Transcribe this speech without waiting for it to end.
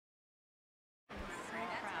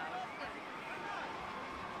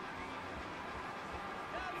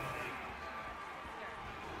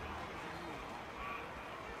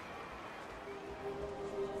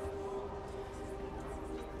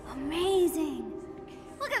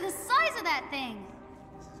that thing?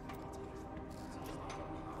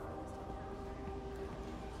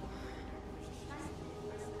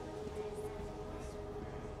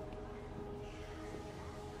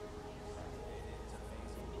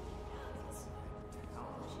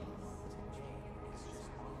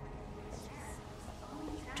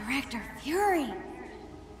 Director Fury!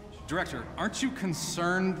 Director, aren't you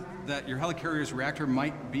concerned that your helicarrier's reactor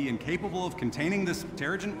might be incapable of containing this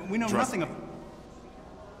Terrigen? We know nothing of...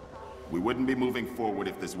 We wouldn't be moving forward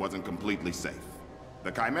if this wasn't completely safe.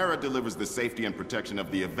 The Chimera delivers the safety and protection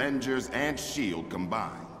of the Avengers and S.H.I.E.L.D.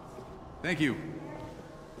 combined. Thank you.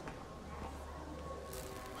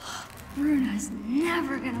 Bruno's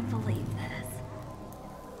never gonna believe this.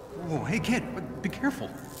 Whoa, hey kid, be careful.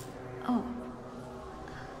 Oh.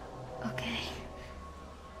 Okay.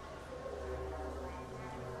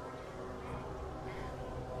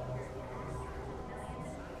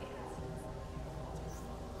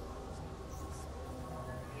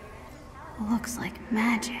 Looks like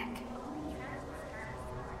magic.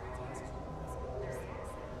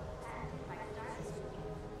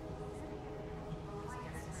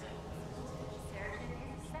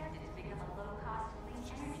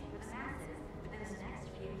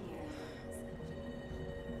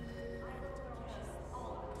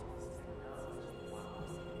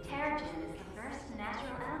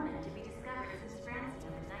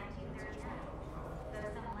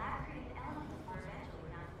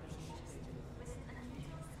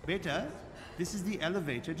 Beta, this is the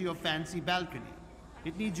elevator to your fancy balcony.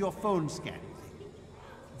 It needs your phone scan.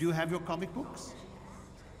 Do you have your comic books?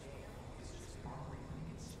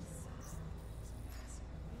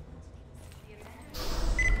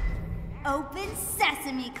 Open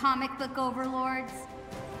sesame, comic book overlords!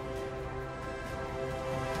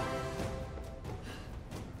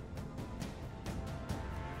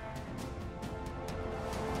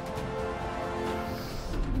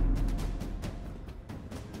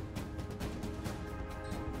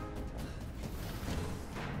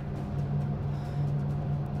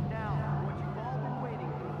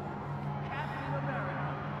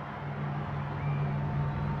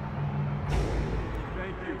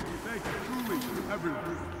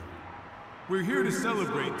 We're here to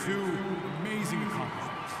celebrate two amazing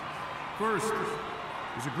accomplishments. First,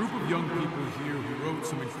 there's a group of young people here who wrote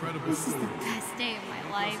some incredible stories. This is the best day of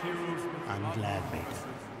my life. I'm glad, Beta.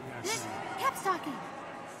 Cap's talking.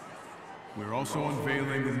 We're also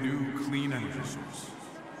unveiling a new clean energy source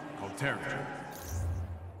called Terrigen.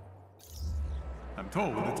 I'm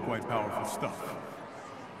told it's quite powerful stuff.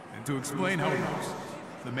 And to explain how it works,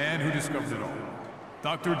 the man who discovered it all,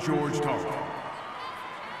 Dr. George Tarleton.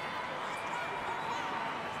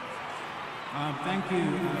 Thank you,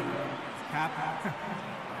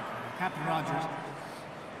 Captain Rogers.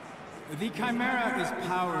 The Chimera is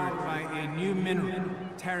powered by a new mineral,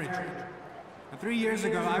 Terrigen. 3 years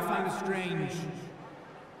ago, I found a strange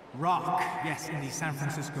rock, yes, in the San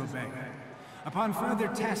Francisco Bay. Upon further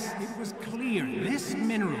tests, it was clear this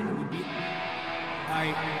mineral would be...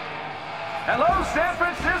 Hello, San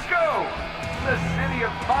Francisco! The city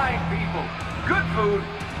of fine people, good food,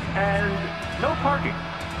 and no parking.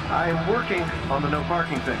 I'm working on the no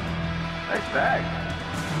parking thing. Nice bag.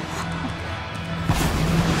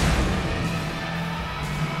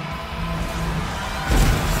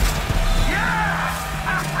 Yeah!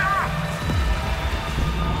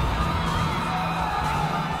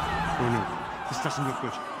 Oh no, this doesn't look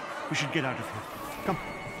good. We should get out of here. Come.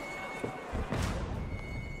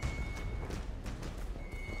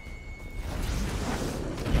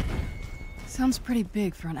 Sounds pretty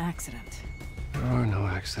big for an accident. There are no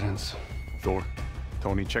accidents. Thor,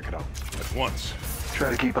 Tony, check it out. At once. Try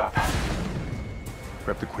to keep up.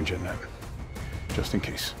 Grab the Quinjet net. Just in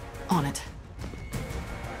case. On it.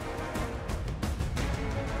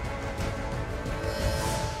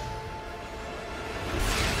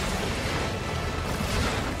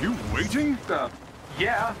 You waiting?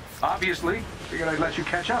 Yeah, obviously. Figured I'd let you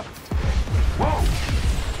catch up. Whoa!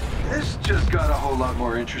 This just got a whole lot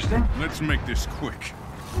more interesting. Let's make this quick.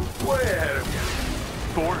 Wait a minute.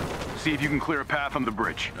 Thor, see if you can clear a path on the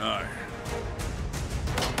bridge. Aye.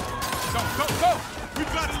 Go!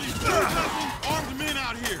 We've got at least 3,000 armed men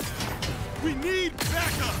out here. We need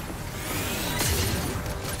backup.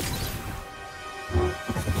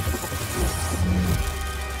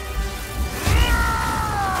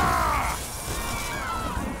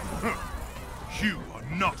 You are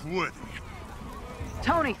not worthy.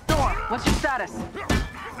 Tony, Thor, what's your status?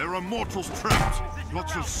 There are mortals trapped.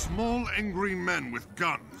 Lots of small, angry men with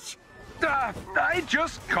guns. I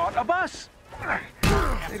just caught a bus.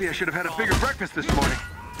 Maybe I should have had a bigger breakfast this morning.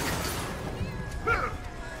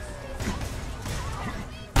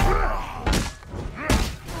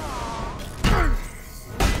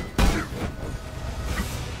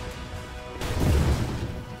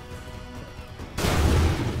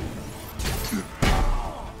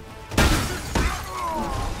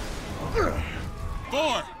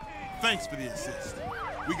 Thanks for the assist.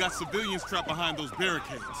 We got civilians trapped behind those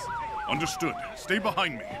barricades. Understood. Stay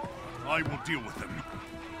behind me. I will deal with them.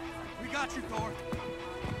 We got you, Thor.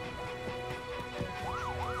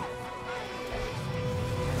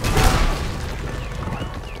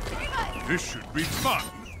 This should be fun.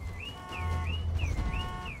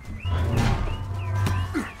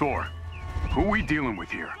 Thor, who are we dealing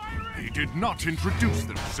with here? They did not introduce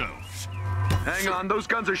themselves. Hang on, those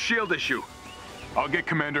guns are shield issue. I'll get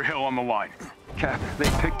Commander Hill on the line. Cap, they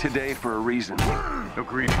picked today for a reason.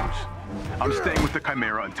 Agreed, Bruce. I'm staying with the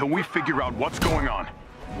Chimera until we figure out what's going on.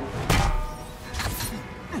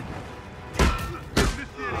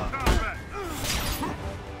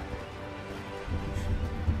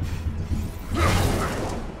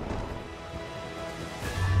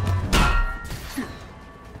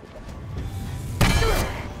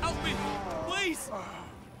 Help me, please!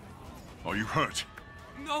 Are you hurt?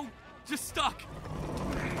 No, just stuck.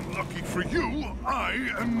 Lucky for you, I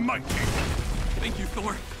am mighty. Thank you,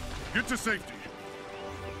 Thor. Get to safety.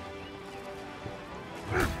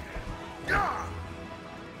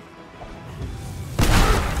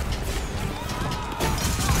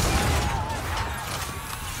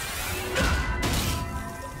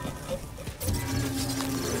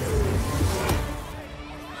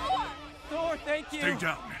 Thor, thank you. Stay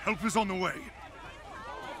down. Help is on the way.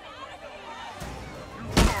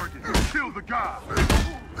 You target. Kill the guy.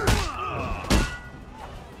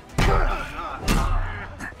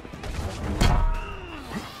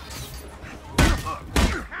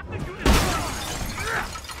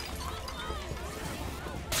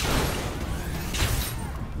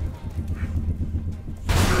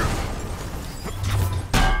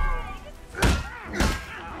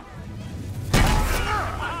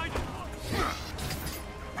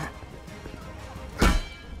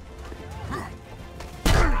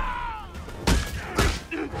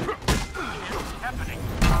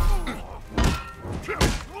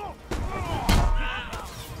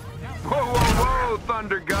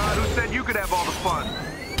 Thunder God, who said you could have all the fun?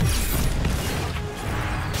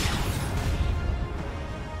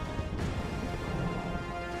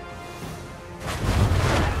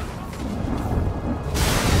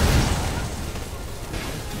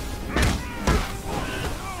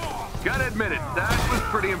 Gotta admit it, that was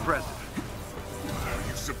pretty impressive. Are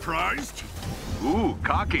you surprised? Ooh,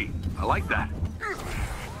 cocky. I like that.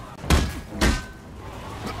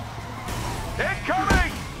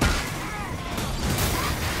 Incoming!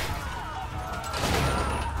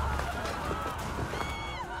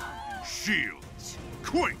 Shields,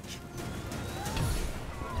 quake!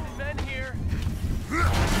 Men here.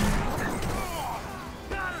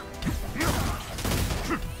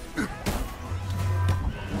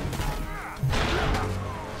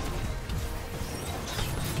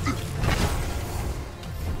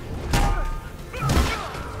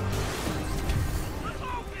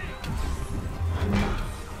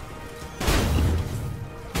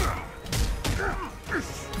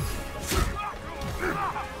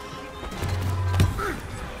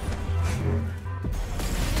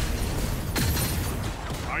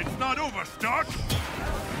 It's not over, Stark!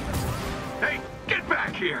 Hey, get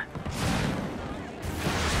back here!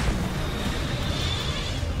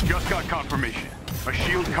 Just got confirmation. A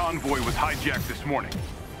SHIELD convoy was hijacked this morning.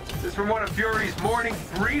 This from one of Fury's morning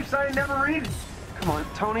briefs I never read? Come on,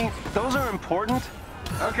 Tony, those are important.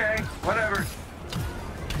 Okay, whatever.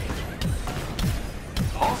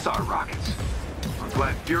 Pulsar rockets. I'm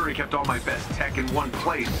glad Fury kept all my best tech in one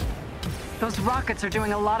place. Those rockets are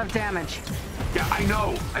doing a lot of damage. Yeah, I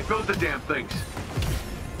know. I built the damn things.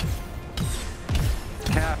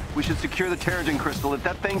 Cap, we should secure the Terrigen crystal if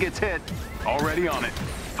that thing gets hit. Already on it.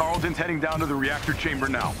 Tarleton's heading down to the reactor chamber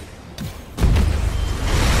now.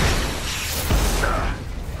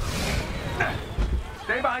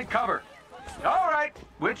 Stay behind cover. All right,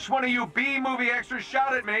 which one of you B-movie extras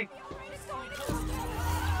shot at me?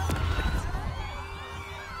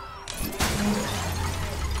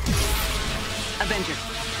 Avengers,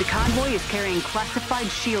 the convoy is carrying classified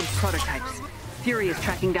SHIELD prototypes. Fury is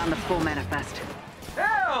tracking down the full manifest.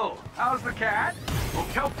 Hell, how's the cat? Well,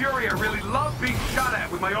 tell Fury I really love being shot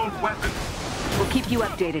at with my own weapons. We'll keep you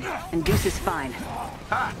updated, and Deuce is fine.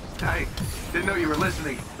 Ha! I didn't know you were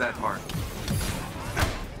listening to that part.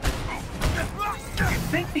 You'd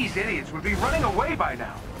think these idiots would be running away by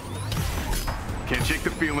now. Can't shake the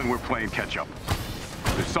feeling we're playing catch-up.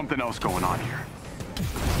 There's something else going on here.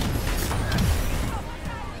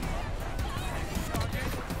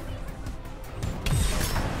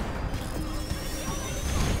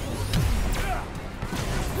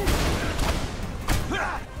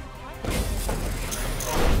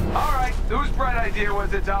 All right, Whose bright idea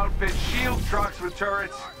was it to outfit shield trucks with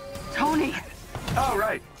turrets? Tony! Oh,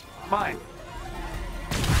 right. Mine.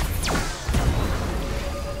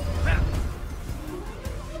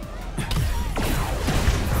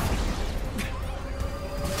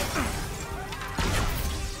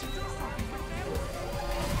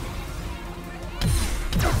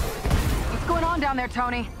 What's going on down there,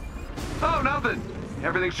 Tony? Oh, nothing.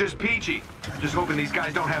 Everything's just peachy. Just hoping these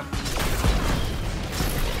guys don't have...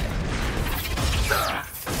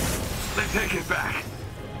 They take it back.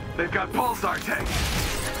 They've got pulsar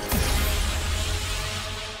tanks.